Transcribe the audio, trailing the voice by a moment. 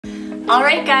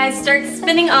Alright guys, start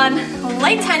spinning on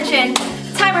light tension.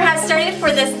 Timer has started for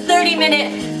this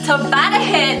 30-minute Tabata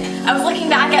hit. I was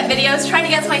looking back at videos trying to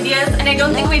get some ideas, and I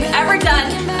don't think we've ever done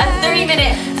a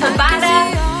 30-minute Tabata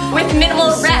with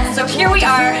minimal rest. So here we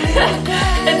are.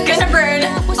 It's gonna burn.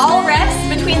 All rests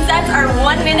between sets are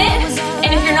 1 minute.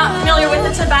 And if you're not familiar with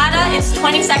the Tabata, it's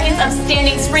 20 seconds of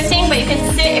standing sprinting, but you can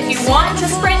sit if you want to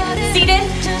sprint seated,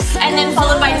 and then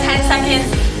followed by 10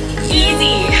 seconds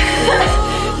easy.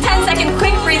 10-second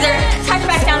quick breather, tuck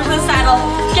back down to the saddle,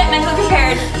 get mentally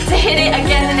prepared to hit it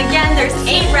again and again. There's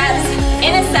 8 reps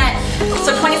in a set.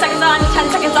 So 20 seconds on,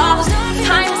 10 seconds off,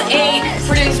 times 8.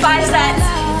 We're doing 5 sets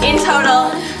in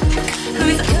total.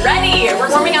 Who's ready?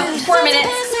 We're warming up for 4 minutes.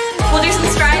 We'll do some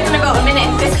strides in about 1 minute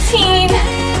and 15.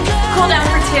 Cool down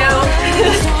for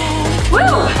 2.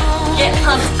 Woo! Get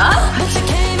pumped up.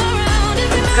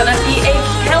 It's gonna be a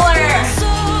killer.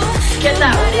 Get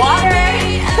that water.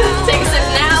 Take a sip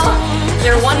now.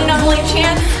 Your one and only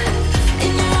chance.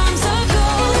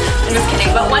 I'm just kidding,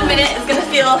 but 1 minute is gonna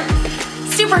feel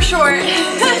super short.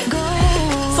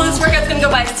 So this workout's gonna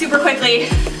go by super quickly.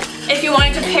 If you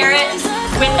wanted to pair it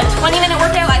with a 20-minute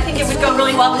workout, I think it would go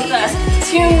really well with the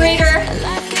Tomb Raider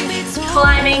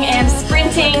climbing and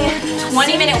sprinting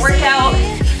 20-minute workout.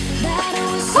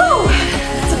 Woo!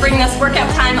 To bring this workout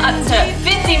time up to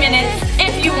 50 minutes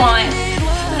if you want.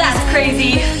 That's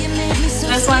crazy.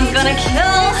 This one's gonna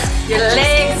kill your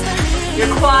legs, your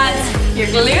quads, your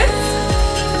glutes.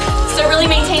 So really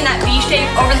maintain that V shape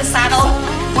over the saddle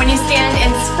when you stand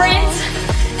and sprint.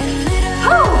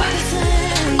 Woo!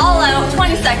 All out,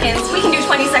 20 seconds. We can do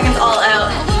 20 seconds all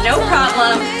out, no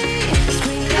problem.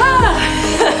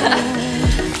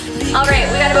 All right,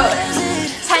 we got about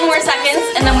 10 more seconds,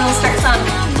 and then we'll start some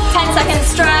 10-second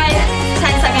stride,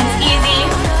 10 seconds easy,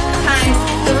 times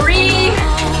 3.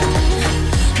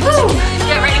 Woo!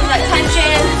 Get ready for that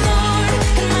tension.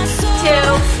 2,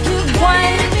 1.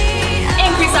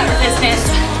 Increase that resistance.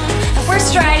 We're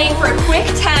striding for a quick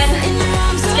 10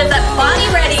 to get that body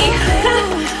ready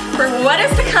for what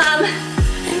is to come.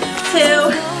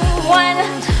 2, 1.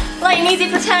 Light and easy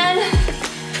for 10.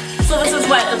 So this is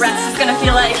what the rest is gonna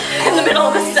feel like in the middle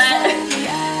of the set.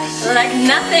 Like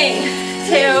nothing.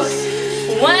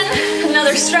 2, 1.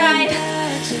 Another stride.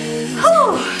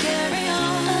 Whew.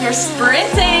 You're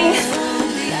sprinting.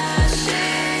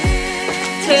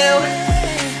 2,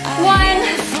 1.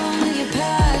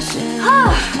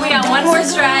 We got one more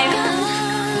stride.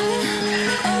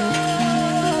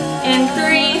 In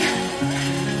 3,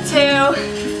 2,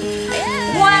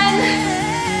 1.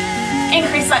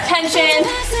 Increase that tension.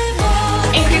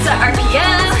 Increase that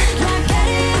RPM.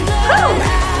 Woo.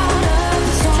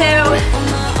 2,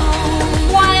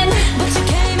 1.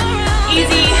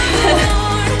 Easy.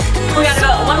 We got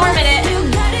about 1 more minute.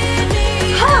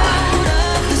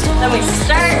 Then we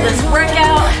start this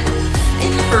workout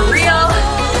for real.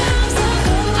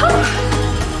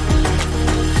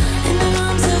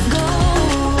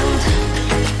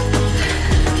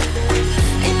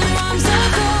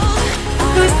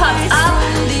 Who's pumped up?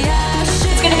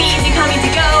 It's gonna be easy come, easy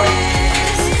go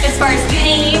as far as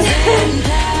pain.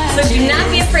 So do not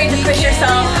be afraid to push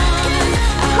yourself.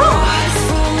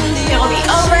 It will be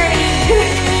over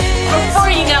before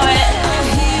you know it.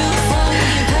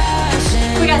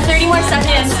 We got 30 more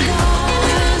seconds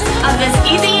of this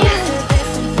easy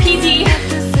PT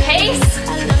pace.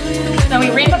 Then we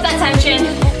ramp up that tension,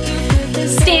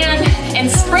 stand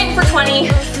and sprint for 20.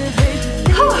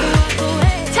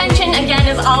 Tension, again,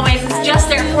 as always, is just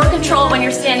there for control when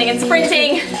you're standing and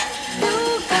sprinting.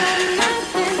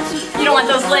 You don't want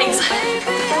those legs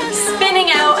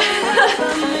spinning out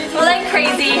like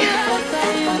crazy.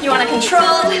 You want a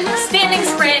controlled standing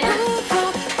sprint.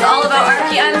 It's all about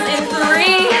RPMs in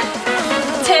 3,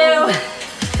 2,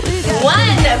 1.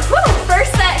 Woo!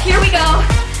 First set, here we go.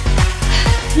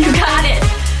 You got it.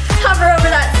 Hover over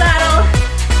that saddle.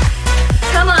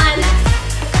 Come on.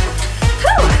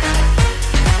 Woo!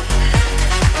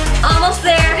 Almost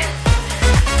there.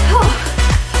 Whew.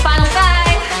 Final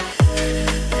 5,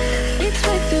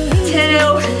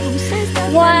 2,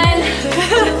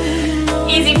 1.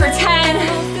 Easy for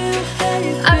 10.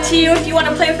 Up to you if you want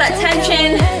to play with that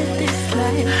tension.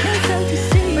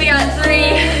 We got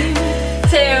 3,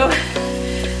 2,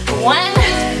 1.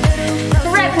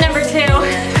 Rep number 2.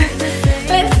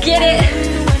 Let's get it.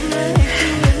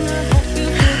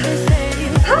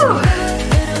 Whew.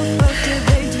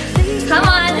 Come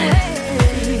on.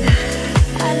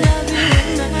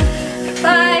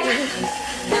 5.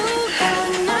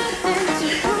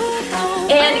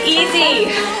 And easy.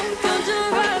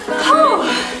 Whew.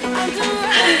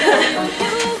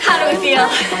 How do we feel?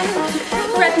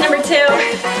 Rep number 2.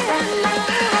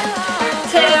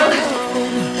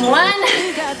 one.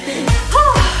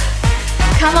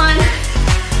 Come on.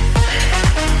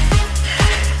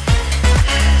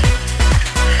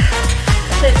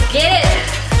 Let's get it.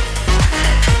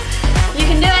 You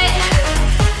can do it.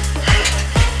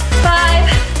 5,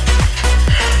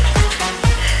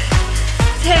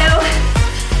 2,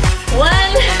 1.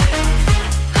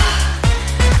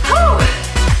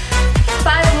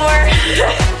 5 more.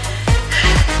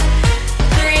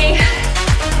 3,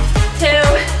 2,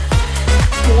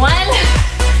 1.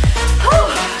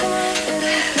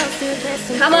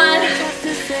 Come on.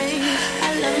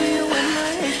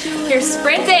 You're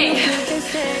sprinting.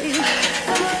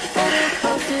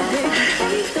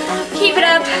 Keep it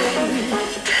up.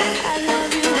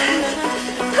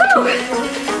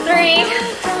 3.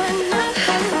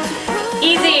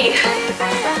 Easy.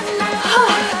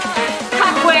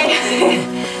 Halfway.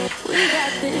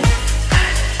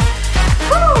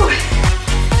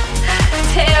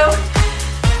 2,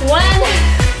 1.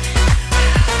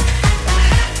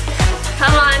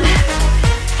 Come on.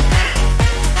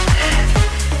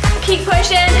 Keep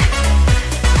pushing.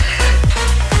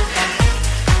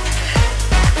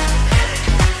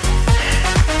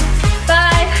 5,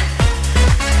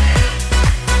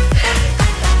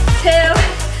 2,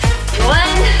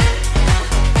 1.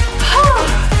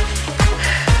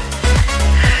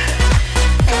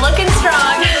 Looking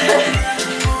strong.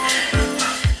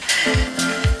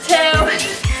 2,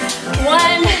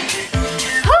 1.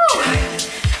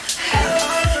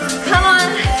 Come on.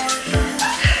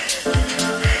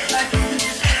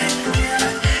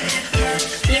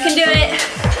 You can do it.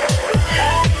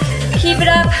 Keep it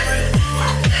up.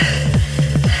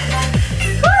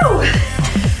 Woo.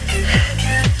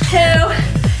 2,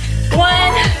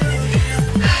 1.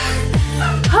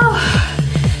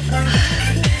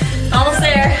 Almost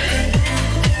there.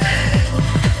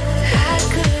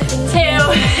 2,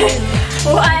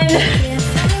 1.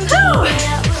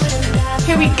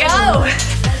 Here we go.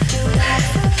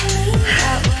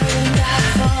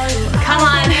 Come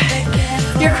on.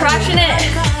 You're crushing it.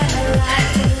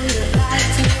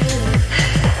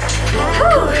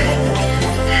 Whew.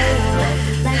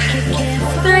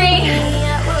 3.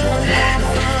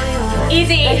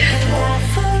 Easy.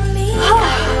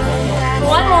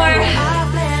 1 more.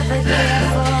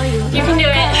 You can do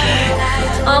it.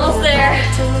 Almost there.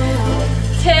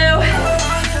 2,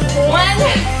 1.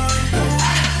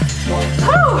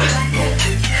 Whew.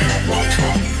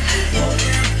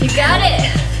 You got it.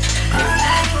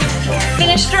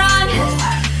 Finish strong.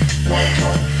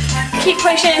 Keep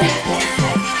pushing.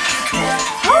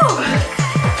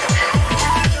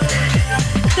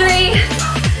 3,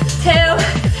 2,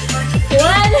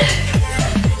 1.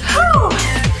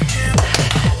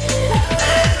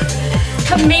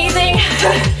 Amazing.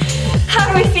 How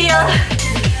do we feel?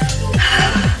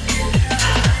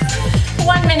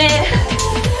 1 minute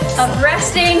of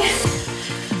resting.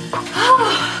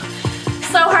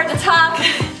 So hard to talk.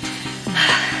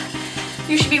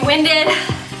 You should be winded,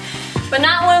 but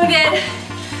not wounded.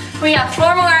 We got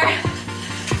 4 more.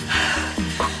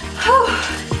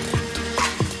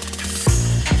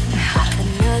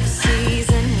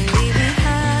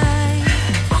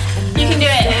 You can do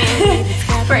it.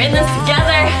 We're in this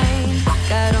together.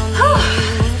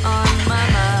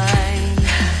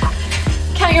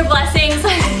 Count your blessings,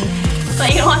 so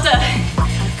you don't have to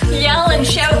yell and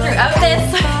shout throughout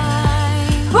this.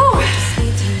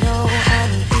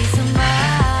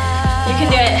 You can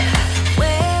do it.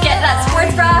 Get that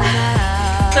sports bra,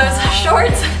 those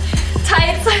shorts,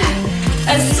 tights,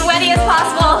 as sweaty as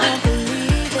possible.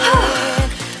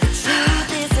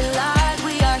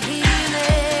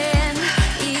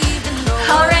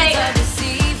 All right,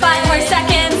 5 more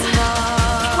seconds.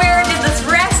 Where did this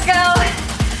rest go?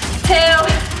 2,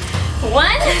 1.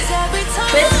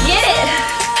 Let's get it.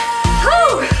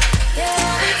 Whew.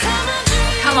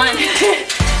 Come on.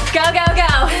 Go, go,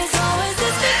 go.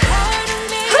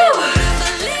 Whew.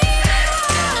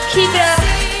 Keep it up.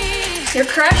 You're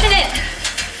crushing it.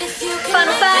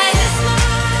 Final 5,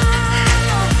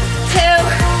 2,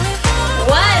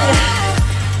 1.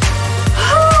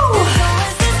 Whew.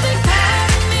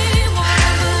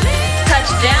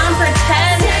 Touch down for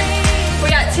 10. We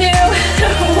got 2, 1.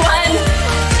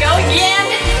 Go again.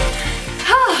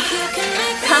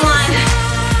 Come on.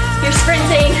 You're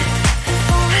sprinting.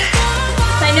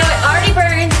 I know it already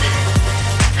burns.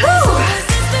 Whew.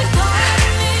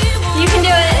 You can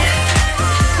do it.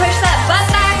 Push that butt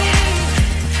back.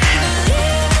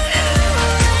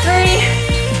 3,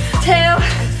 2,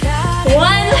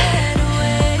 1.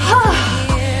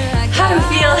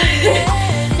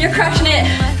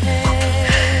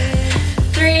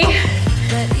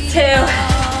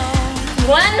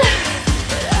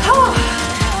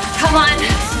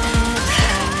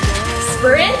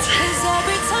 sprint.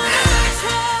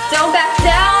 Don't back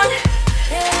down.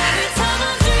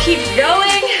 Keep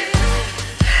going.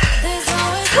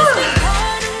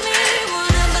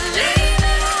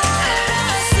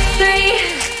 3,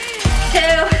 2,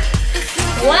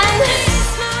 1.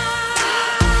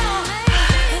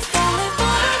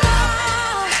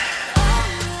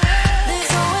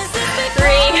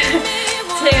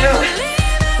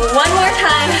 One more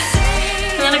time,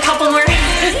 and then a couple more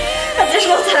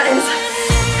additional times.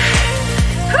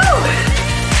 Whew.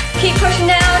 Keep pushing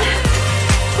down,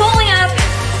 pulling up.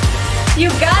 You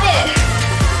got it.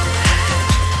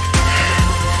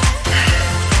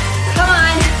 Come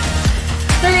on.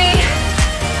 3,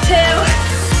 2,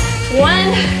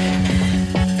 1.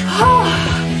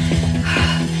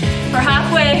 We're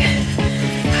halfway.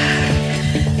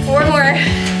 4 more.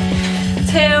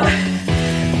 2,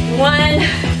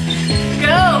 1.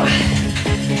 Go.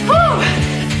 Whew.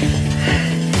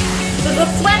 This is a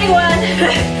sweaty one.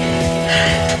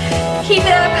 Keep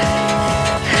it up.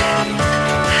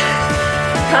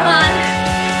 Come on.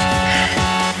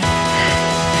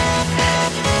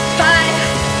 5,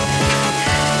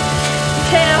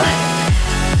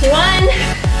 2, 1.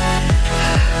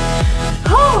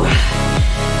 Whew.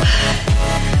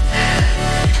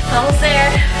 Almost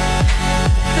there.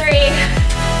 3,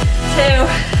 2,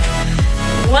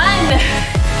 1.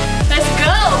 Let's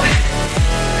go.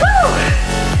 Woo.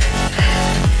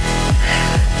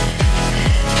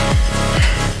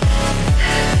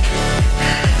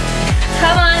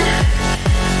 Come on.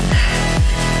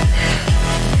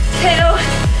 2,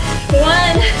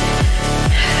 1.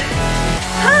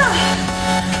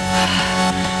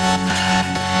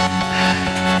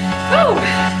 Woo.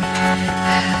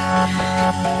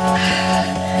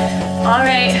 All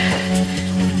right.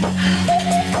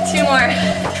 2 more.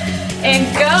 And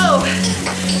go.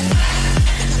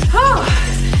 Whew.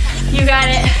 You got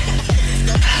it.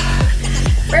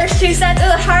 First 2 sets are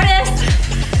the hardest.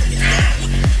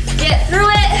 Get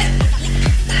through it.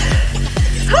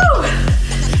 Whew.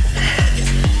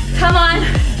 Come on.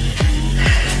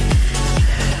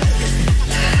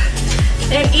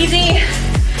 And easy.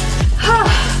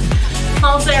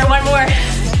 Almost there, 1 more.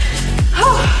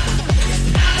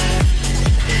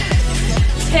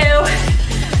 2,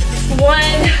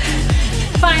 1.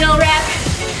 Final rep.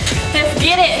 Let's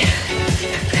get it.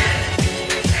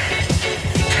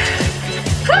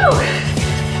 Whew.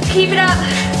 Keep it up.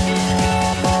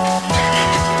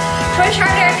 Push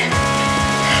harder.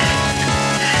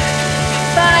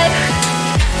 5.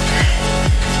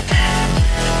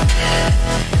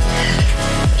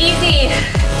 Easy.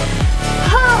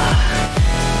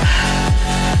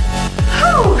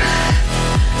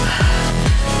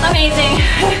 Amazing.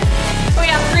 We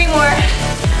have 3 more.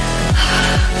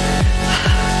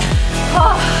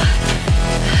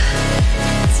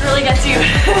 This really gets you.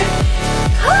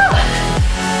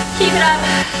 Keep it up.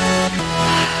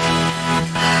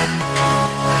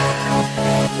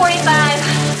 45.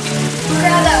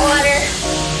 Grab that water.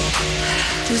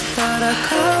 Just thought I'd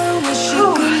call, wish you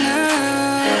good night.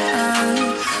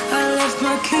 I left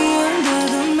my key under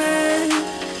the mat.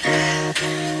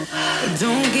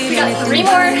 Don't get We got 3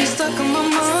 more sets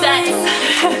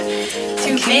to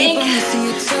make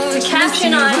the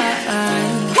caption on.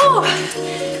 Whew.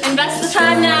 Invest the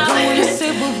time now.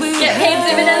 Get paid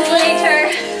dividends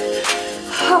later.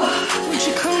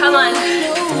 Come on.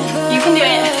 You can do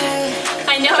it.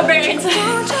 I know it burns.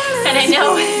 And I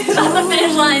know that the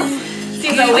finish line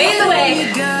seems a ways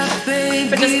away.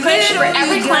 But just push for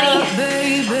every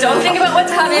 20. Don't think about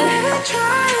what's coming.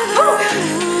 Whew.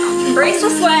 Embrace the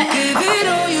sweat.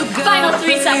 Final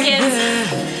 3 seconds.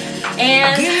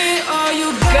 And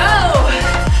go.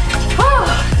 Whew.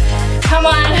 Come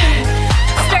on.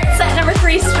 Start set number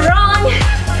 3 strong.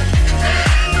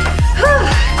 Whew.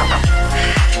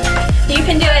 You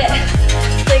can do it.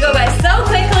 They go by so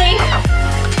quickly.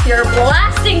 You're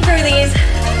blasting through these.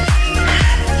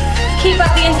 Keep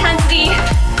up the intensity.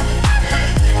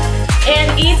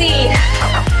 And easy.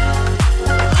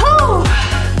 Whew.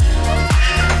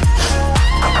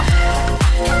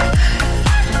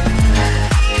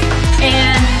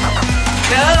 And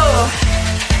go.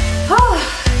 Whew.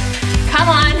 Come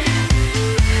on.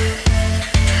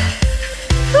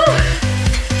 Whew.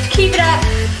 Keep it up.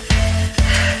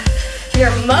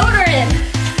 You're motoring.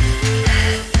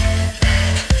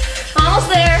 Almost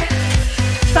there.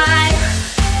 5,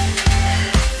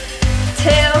 2,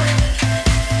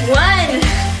 1.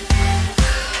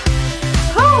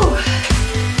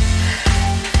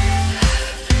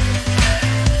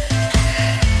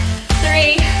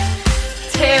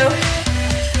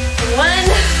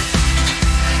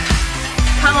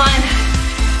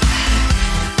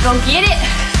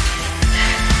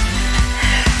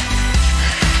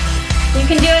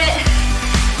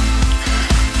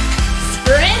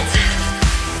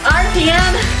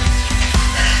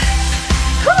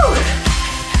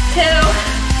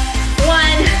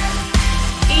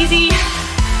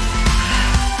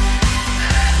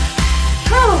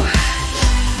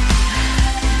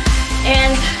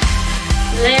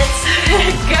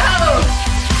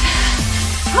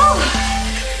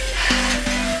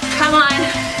 Come on.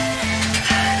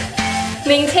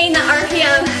 Maintain the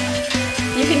RPM.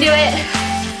 You can do it.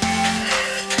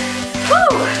 Woo!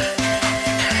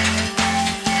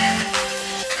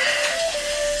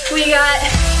 We got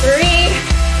 3.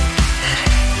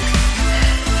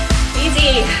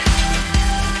 Easy.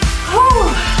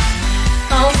 Woo!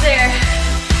 Almost there.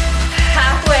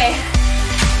 Halfway.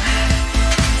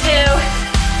 2,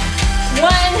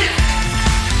 1.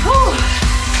 Woo!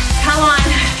 Come on.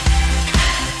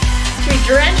 Be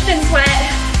drenched in sweat.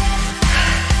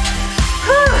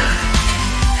 Whew.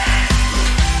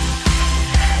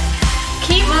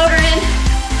 Keep motoring.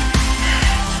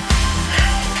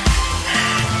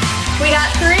 We got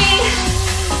 3,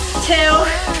 2,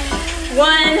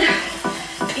 1.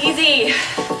 Easy.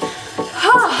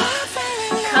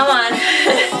 Come on.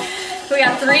 We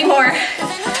got 3 more.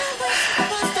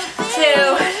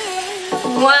 2,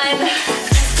 1.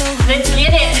 Let's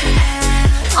get it.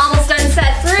 Almost done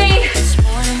set 3.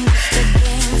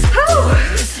 Whew.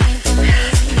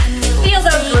 Feel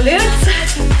those glutes.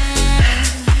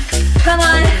 Come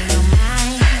on.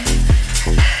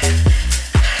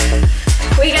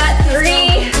 We got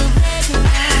 3.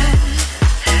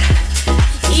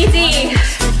 Easy.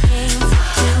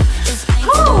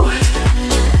 Whew.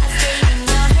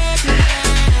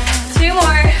 2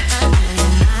 more.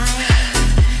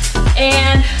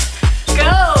 And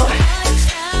go.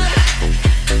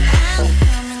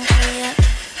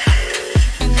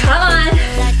 Come on.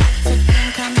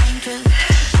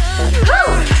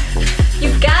 Whew. You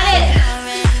got it.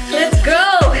 Let's go.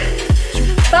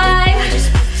 5,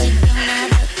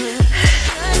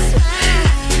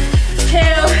 2,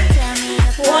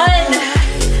 1.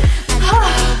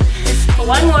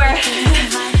 One more.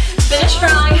 Finish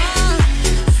strong.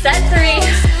 Set 3,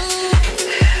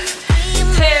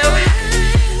 2,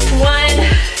 1.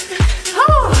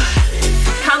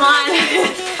 Come on.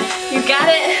 You got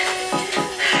it.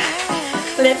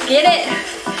 Let's get it.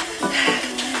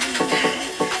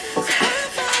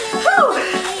 Whew.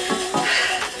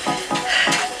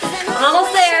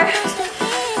 Almost there.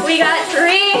 We got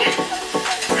 3.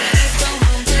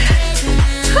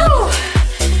 Whew.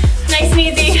 Nice and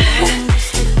easy.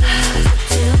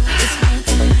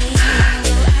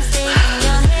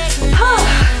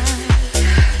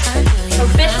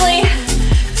 Officially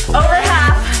over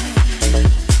half.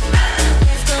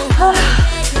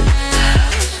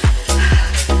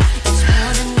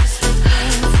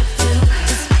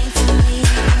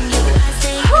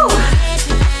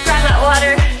 Grab that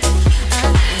water.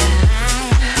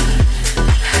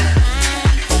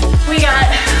 We got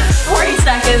 40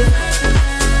 seconds.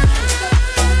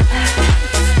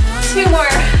 2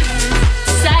 more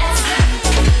sets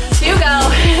to go.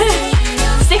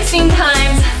 16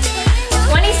 times,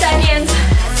 20 seconds.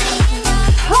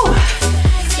 Whew.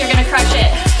 You're gonna crush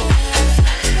it.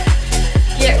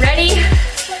 Get ready.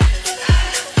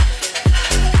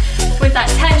 With that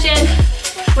tension,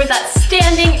 with that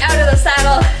standing out of the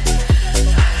saddle.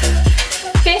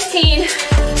 15.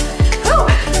 Whew.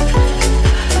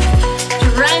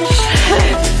 Drenched.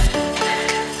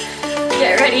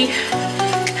 Get ready.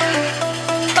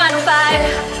 Final 5.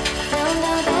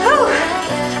 Whew.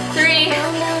 3,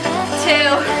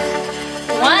 2,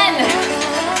 1.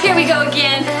 Here we go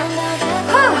again.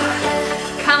 Whew.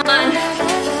 Come on.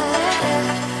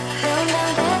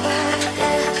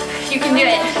 You can do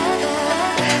it.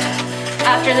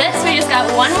 After this, we just got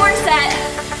 1 more set.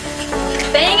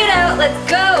 Bang it out. Let's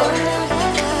go.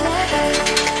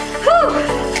 Whew.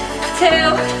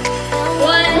 2,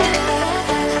 1.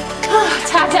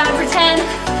 Tap down for 10.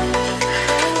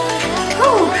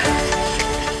 Whew.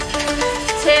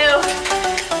 2,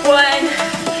 1.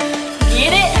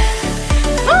 Get it.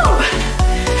 Woo.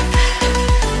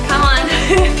 Come on.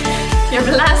 You're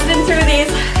blasting through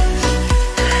these.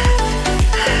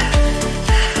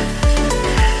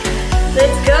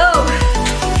 Let's go.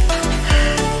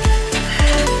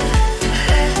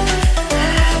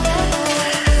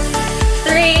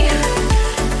 Three.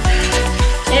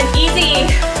 And easy.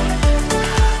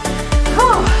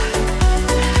 Whew.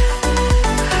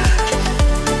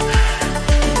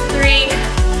 3,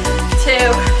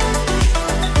 2,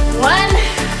 1.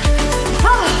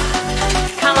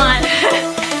 Come on.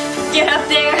 Get up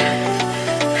there.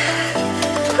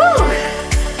 Whew.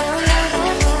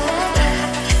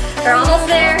 We're almost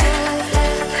there.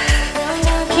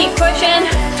 Keep pushing.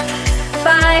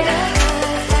 5,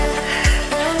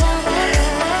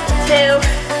 2,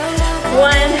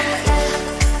 1.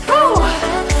 Whew.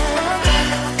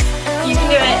 You can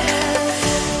do it.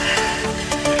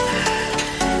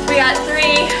 We got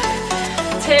 3,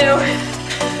 2,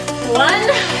 1.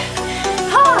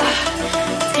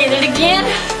 Let's get it again.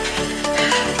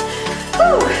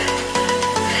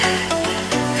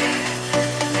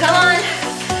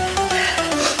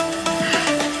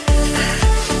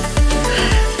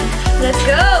 Let's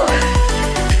go.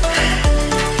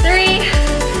 3,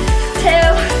 2,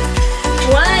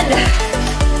 1.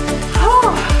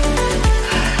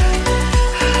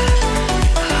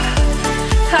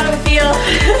 How do we feel?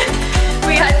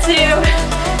 We got 2,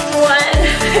 1,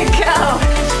 go.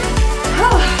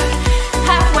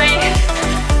 Halfway.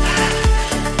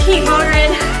 Keep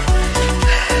motoring.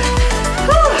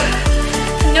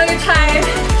 I know you're tired.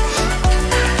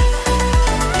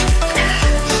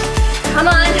 Come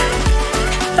on.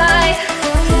 5,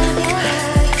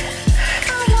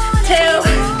 2,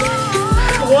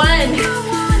 1.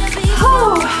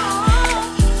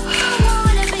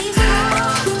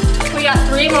 We got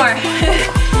 3 more.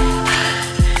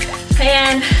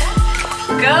 And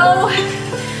go.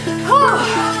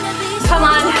 Come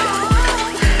on.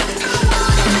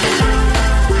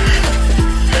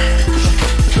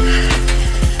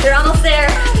 You're almost there.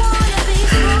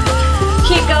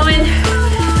 Keep going.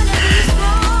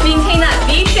 Maintain that V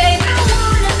shape.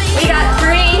 We got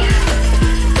 3.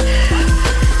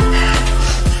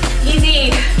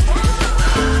 Easy.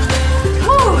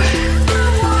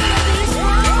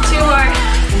 2 more.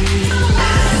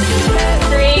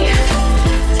 3,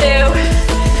 2,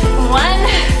 1.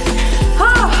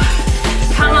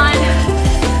 Come on.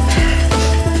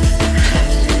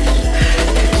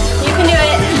 You can do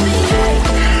it.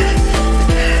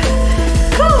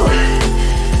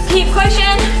 Keep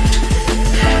pushing.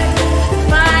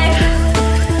 5,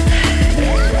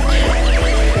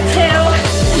 2,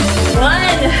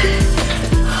 1.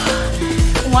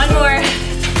 One more.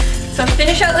 So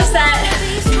finish out the set.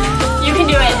 You can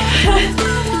do it.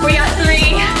 We got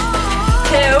 3,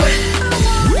 2,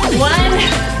 1.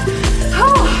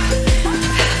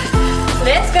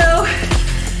 Let's go.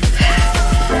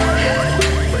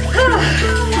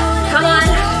 Come on.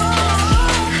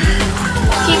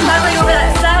 Keep hovering over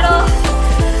that saddle.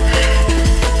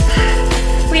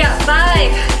 We got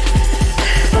 5,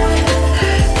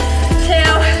 2,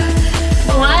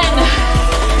 1.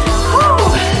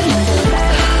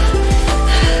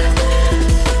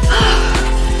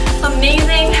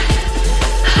 Amazing.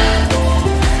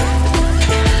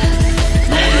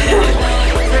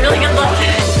 It's a really good look.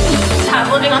 Stop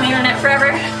living on the internet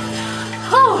forever.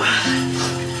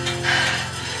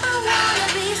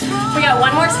 We got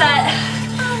 1 more set.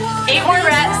 8 more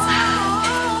reps.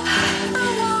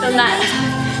 Then that.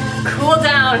 Cool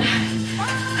down.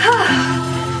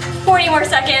 40 more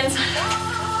seconds.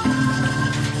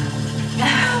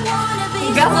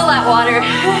 Guzzle that water.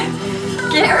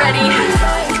 Get ready.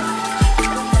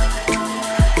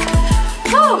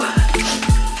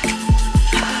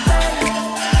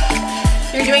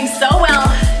 You're doing so well.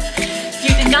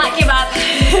 You did not give up.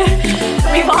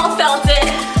 We've all felt it.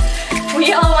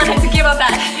 We all wanted to give up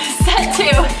at set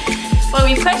 2, but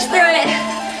we pushed through it,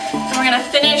 and we're gonna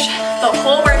finish the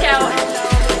whole workout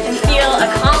and feel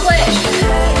accomplished.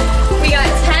 We got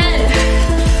 10.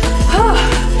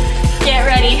 Get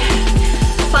ready.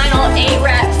 Final 8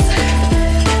 reps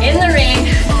in the ring.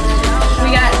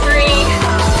 We got 3,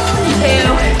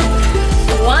 2,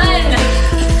 1.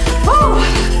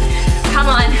 Come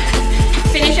on.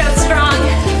 Finish out strong.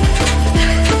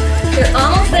 You're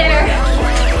almost there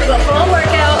for the whole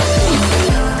workout.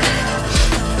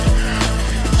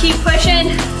 Keep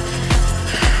pushing.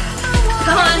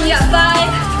 Come on, you got 5,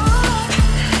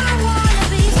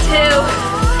 2,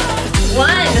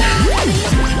 1.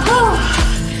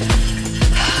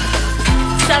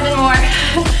 7 more.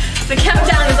 The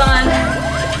countdown is on.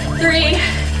 3,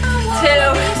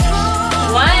 2,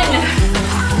 1.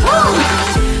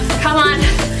 Come on.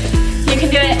 You can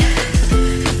do it.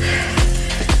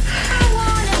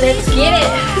 Let's get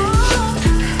it.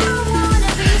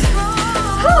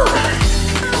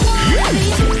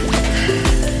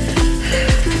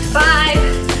 5,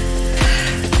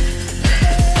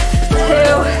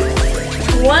 2,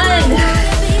 1.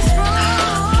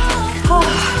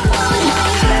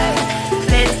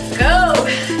 Let's go.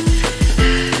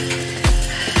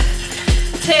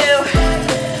 2,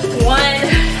 1.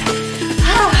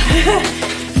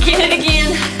 Get it again.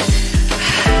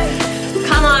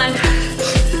 Come on.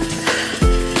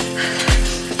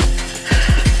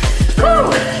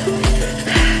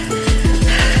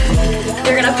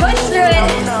 You're gonna push through it.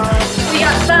 We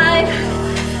got 5.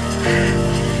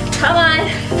 Come on.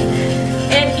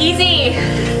 And easy.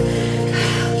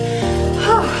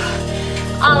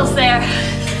 Almost there.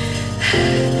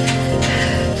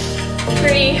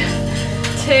 3,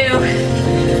 2,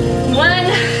 1.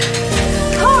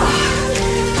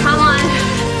 Come on.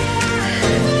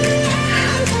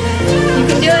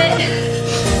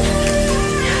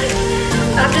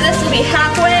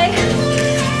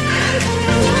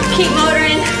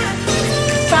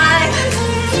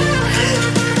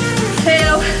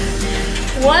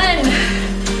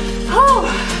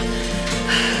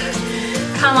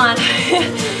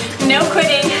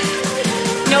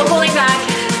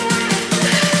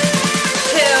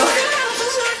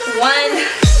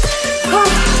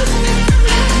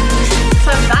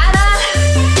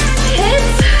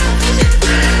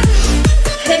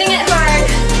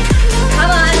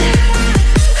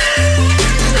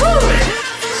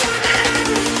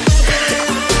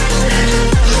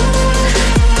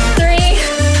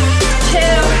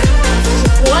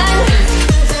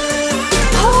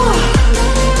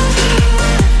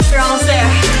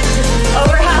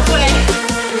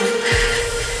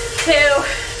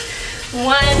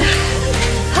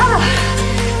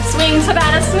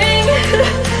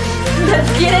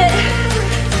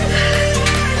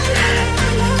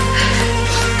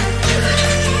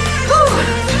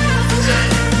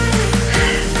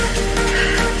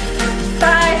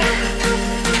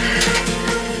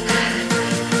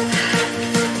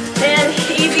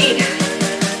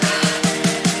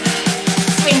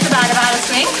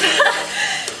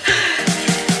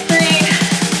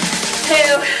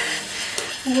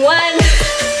 1.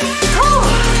 Oh.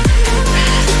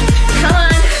 Come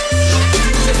on.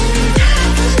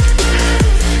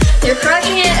 You're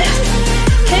crushing it.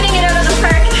 Hitting it out of the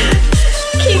park.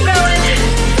 Keep going.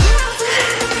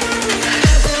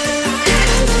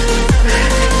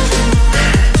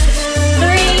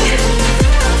 3,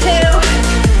 2,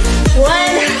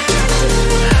 1.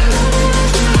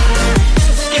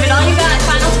 Give it all you got.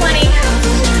 Final 20.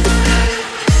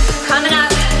 Coming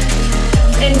up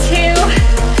in 2,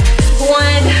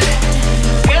 1.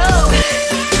 Go.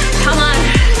 Come on.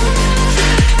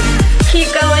 Keep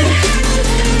going.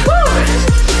 Woo.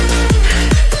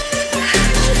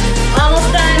 Almost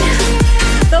done.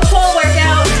 The whole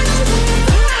workout.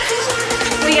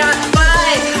 We got 5,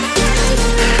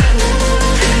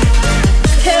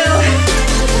 2,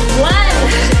 1.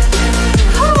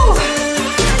 Woo.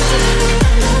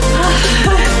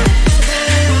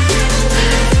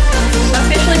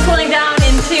 Officially cooling down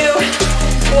in 2,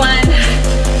 1,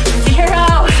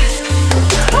 0.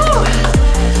 Woo.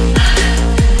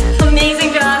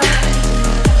 Amazing job.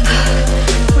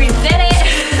 We did it.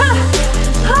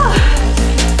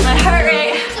 My heart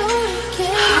rate.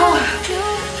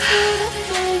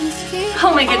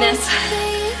 Oh my goodness.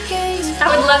 I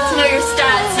would love to know your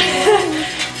stats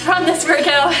from this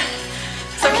workout.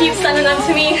 So keep sending them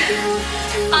to me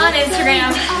on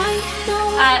Instagram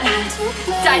at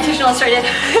Dietitian Illustrated.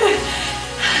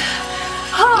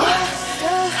 Oh.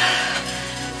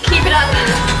 Keep it up.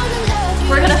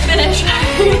 We're gonna finish.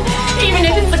 Even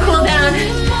if it's a cool down,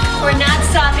 we're not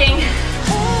stopping.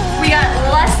 We got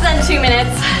less than 2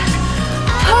 minutes.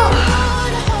 Oh.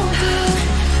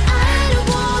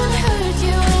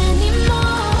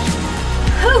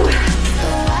 Whew.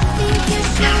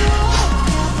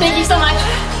 Thank you so much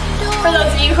for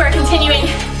those of you who are continuing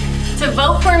to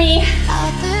vote for me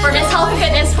for Miss Health and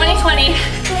Fitness 2020.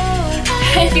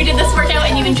 If you did this workout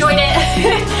and you enjoyed it,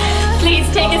 please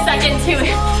take a second to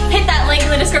hit that link in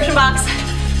the description box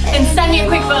and send me a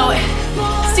quick vote.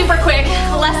 Super quick,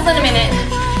 less than a minute.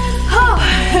 Oh.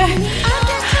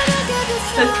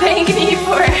 So thank me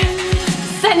for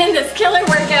sending this killer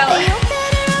workout.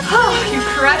 Oh, you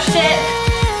crushed it.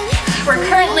 We're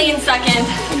currently in second.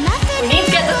 We need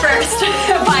to get the first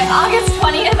by August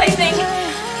 20th, I think.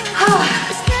 Oh,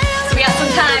 so we got some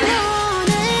time.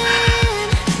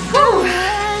 Whew.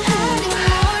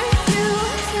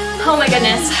 Oh my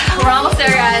goodness, we're almost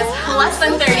there, guys. Less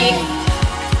than 30.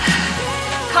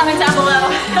 Comment down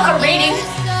below a rating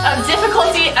of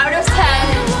difficulty out of 10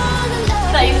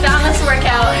 that you found this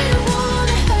workout.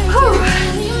 Whew.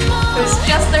 It was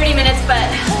just 30 minutes, but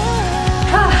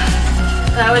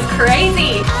that was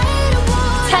crazy.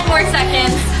 10 more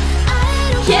seconds.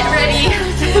 Get ready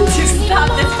to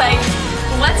stop this bike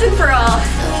once and for all.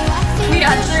 We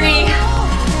got 3,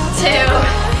 2,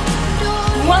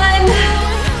 1.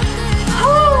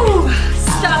 Woo!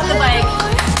 Stop the bike.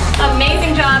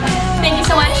 Amazing job. Thank you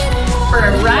so much for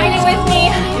riding with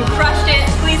me. You crushed it.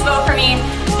 Please vote for me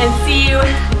and see you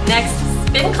next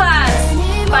spin class.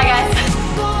 Bye guys.